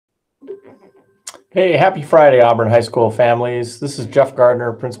Hey, happy Friday, Auburn High School families. This is Jeff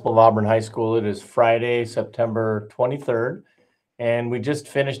Gardner, principal of Auburn High School. It is Friday, September 23rd, and we just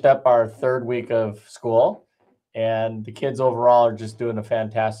finished up our third week of school. And the kids overall are just doing a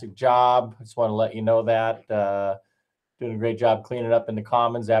fantastic job. I just want to let you know that. Doing a great job cleaning up in the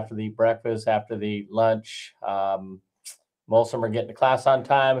commons after they eat breakfast, after they eat lunch. Most of them are getting to class on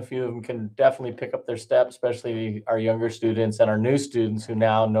time. A few of them can definitely pick up their steps, especially our younger students and our new students who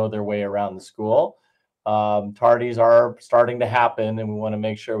now know their way around the school. Tardies are starting to happen, and we want to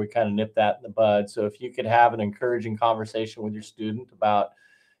make sure we kind of nip that in the bud. So if you could have an encouraging conversation with your student about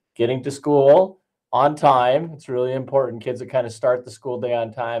getting to school on time, it's really important. Kids that kind of start the school day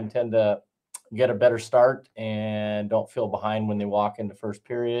on time tend to get a better start and don't feel behind when they walk into first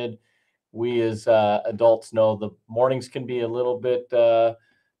period. We as adults know the mornings can be a little bit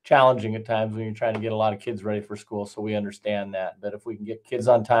challenging at times when you're trying to get a lot of kids ready for school. So we understand that. But if we can get kids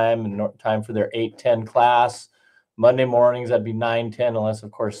on time and time for their 8:10 class, Monday mornings, that'd be 9:10, unless,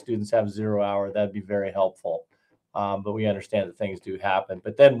 of course, students have 0 hour. That'd be very helpful. But we understand that things do happen.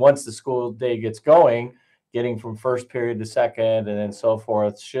 But then once the school day gets going, getting from first period to second and then so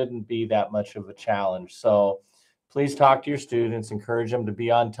forth shouldn't be that much of a challenge. So please talk to your students, encourage them to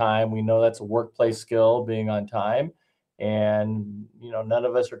be on time. We know that's a workplace skill, being on time. And, none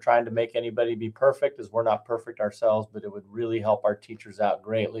of us are trying to make anybody be perfect, as we're not perfect ourselves, but it would really help our teachers out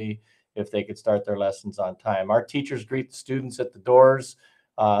greatly if they could start their lessons on time. Our teachers greet the students at the doors.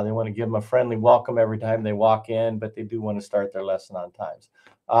 They want to give them a friendly welcome every time they walk in, but they do want to start their lesson on times.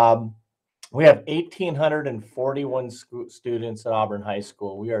 We have 1,841 students at Auburn High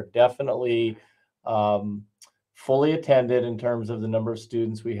School. We are definitely fully attended in terms of the number of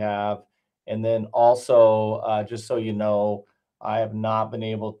students we have. And then also, just so you know, I have not been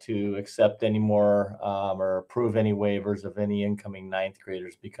able to accept any more or approve any waivers of any incoming ninth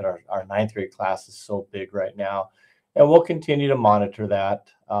graders because our ninth grade class is so big right now. And we'll continue to monitor that.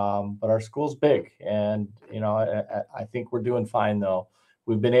 But our school's big. And, I think we're doing fine, though.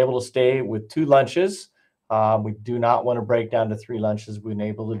 We've been able to stay with 2 lunches. We do not want to break down to 3 lunches. We've been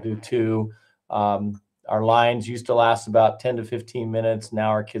able to do 2. Our lines used to last about 10 to 15 minutes. Now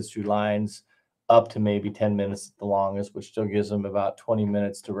our kids do lines up to maybe 10 minutes at the longest, which still gives them about 20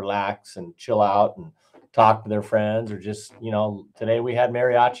 minutes to relax and chill out and talk to their friends, or just, today we had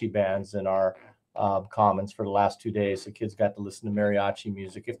mariachi bands in our commons for the last 2 days. So kids got to listen to mariachi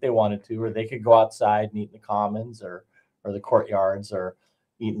music if they wanted to, or they could go outside and eat in the commons or the courtyards, or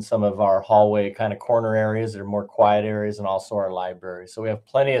eat in some of our hallway kind of corner areas that are more quiet areas, and also our library. So we have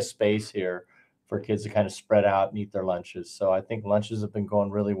plenty of space here for kids to kind of spread out and eat their lunches. So I think lunches have been going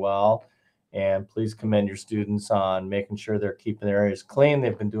really well. And please commend your students on making sure they're keeping their areas clean.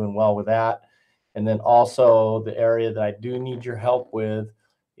 They've been doing well with that. And then also the area that I do need your help with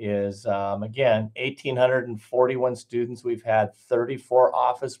is, again, 1,841 students. We've had 34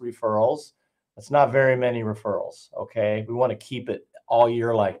 office referrals. That's not very many referrals, okay? We want to keep it all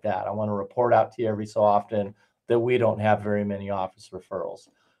year like that. I want to report out to you every so often that we don't have very many office referrals.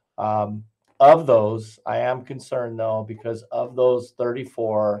 Of those, I am concerned, though, because of those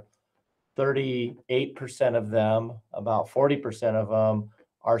 34, 38% of them, about 40% of them,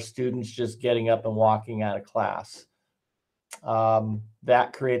 are students just getting up and walking out of class.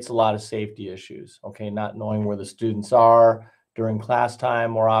 That creates a lot of safety issues, okay? Not knowing where the students are during class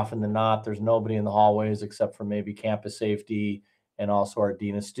time. More often than not, there's nobody in the hallways except for maybe campus safety and also our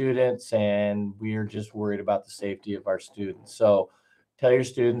dean of students, and we're just worried about the safety of our students. So tell your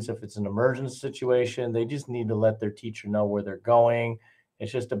students, if it's an emergency situation, they just need to let their teacher know where they're going.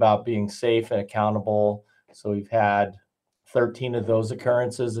 It's just about being safe and accountable. So we've had 13 of those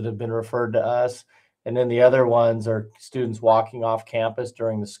occurrences that have been referred to us. And then the other ones are students walking off campus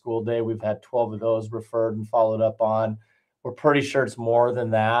during the school day. We've had 12 of those referred and followed up on. We're pretty sure it's more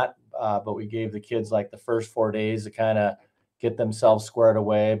than that, but we gave the kids like the first 4 days to kind of get themselves squared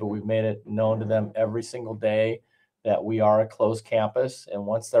away. But we've made it known to them every single day that we are a closed campus. And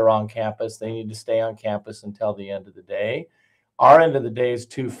once they're on campus, they need to stay on campus until the end of the day. Our end of the day is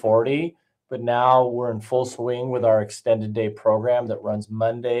 2:40, but now we're in full swing with our extended day program that runs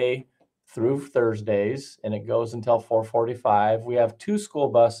Monday through Thursdays, and it goes until 4:45. We have 2 school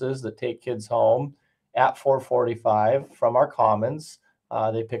buses that take kids home at 4:45 from our commons.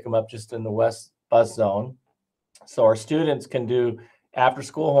 They pick them up just in the west bus zone. So our students can do after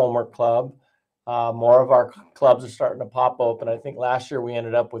school homework club. More of our clubs are starting to pop open. I think last year we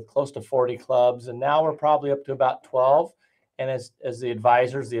ended up with close to 40 clubs, and now we're probably up to about 12. And as the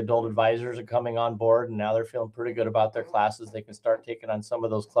advisors, the adult advisors are coming on board, and now they're feeling pretty good about their classes, they can start taking on some of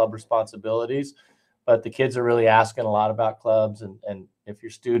those club responsibilities. But the kids are really asking a lot about clubs. And if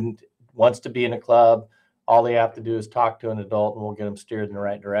your student wants to be in a club, all they have to do is talk to an adult and we'll get them steered in the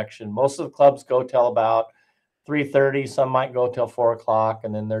right direction. Most of the clubs go till about 3:30. Some might go till 4 o'clock,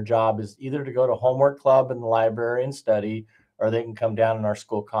 and then their job is either to go to homework club in the library and study, or they can come down in our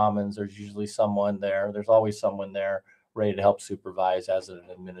school commons. There's usually someone there. There's always someone there ready to help supervise as an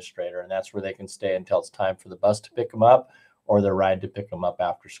administrator, and that's where they can stay until it's time for the bus to pick them up or their ride to pick them up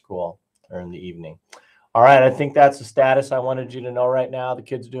after school or in the evening. All right, I think that's the status I wanted you to know right now. The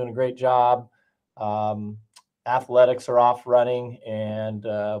kids are doing a great job. Athletics are off running and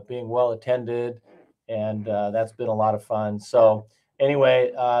being well attended, and that's been a lot of fun. So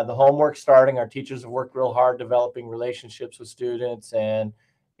anyway, the homework's starting. Our teachers have worked real hard developing relationships with students and,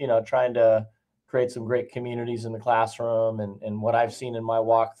 trying to create some great communities in the classroom. And what I've seen in my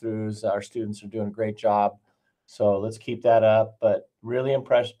walkthroughs, our students are doing a great job. So let's keep that up, but really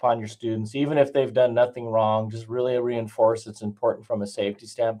impress upon your students, even if they've done nothing wrong, just really reinforce it's important from a safety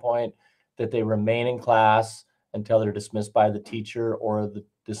standpoint that they remain in class until they're dismissed by the teacher or the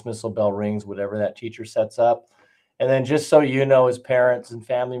dismissal bell rings, whatever that teacher sets up. And then just so you know, as parents and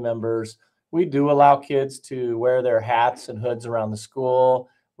family members, we do allow kids to wear their hats and hoods around the school.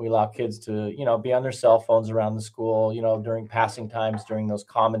 We allow kids to, be on their cell phones around the school, during passing times, during those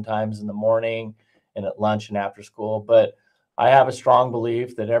common times in the morning and at lunch and after school. But I have a strong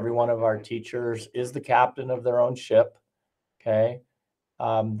belief that every one of our teachers is the captain of their own ship. Okay.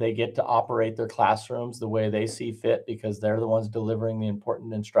 They get to operate their classrooms the way they see fit because they're the ones delivering the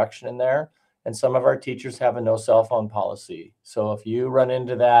important instruction in there. And some of our teachers have a no cell phone policy. So if you run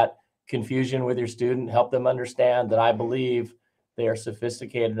into that confusion with your student, help them understand that I believe they are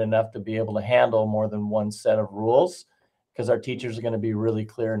sophisticated enough to be able to handle more than one set of rules, because our teachers are going to be really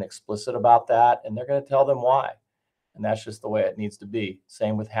clear and explicit about that. And they're going to tell them why. And that's just the way it needs to be.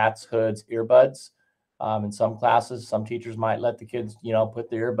 Same with hats, hoods, earbuds. In some classes, some teachers might let the kids, put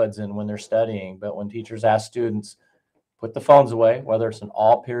the earbuds in when they're studying. But when teachers ask students, put the phones away, whether it's an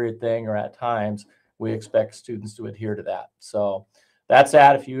all period thing or at times, we expect students to adhere to that. So that's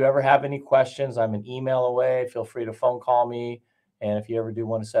that. If you ever have any questions, I'm an email away. Feel free to phone call me. And if you ever do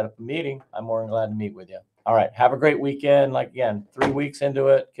want to set up a meeting, I'm more than glad to meet with you. All right. Have a great weekend. Like, again, 3 weeks into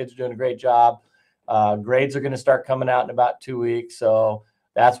it, kids are doing a great job. Grades are going to start coming out in about 2 weeks. So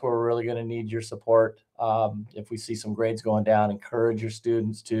that's where we're really going to need your support. If we see some grades going down, encourage your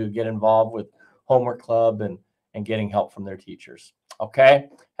students to get involved with homework club and getting help from their teachers. Okay.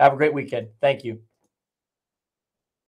 Have a great weekend. Thank you.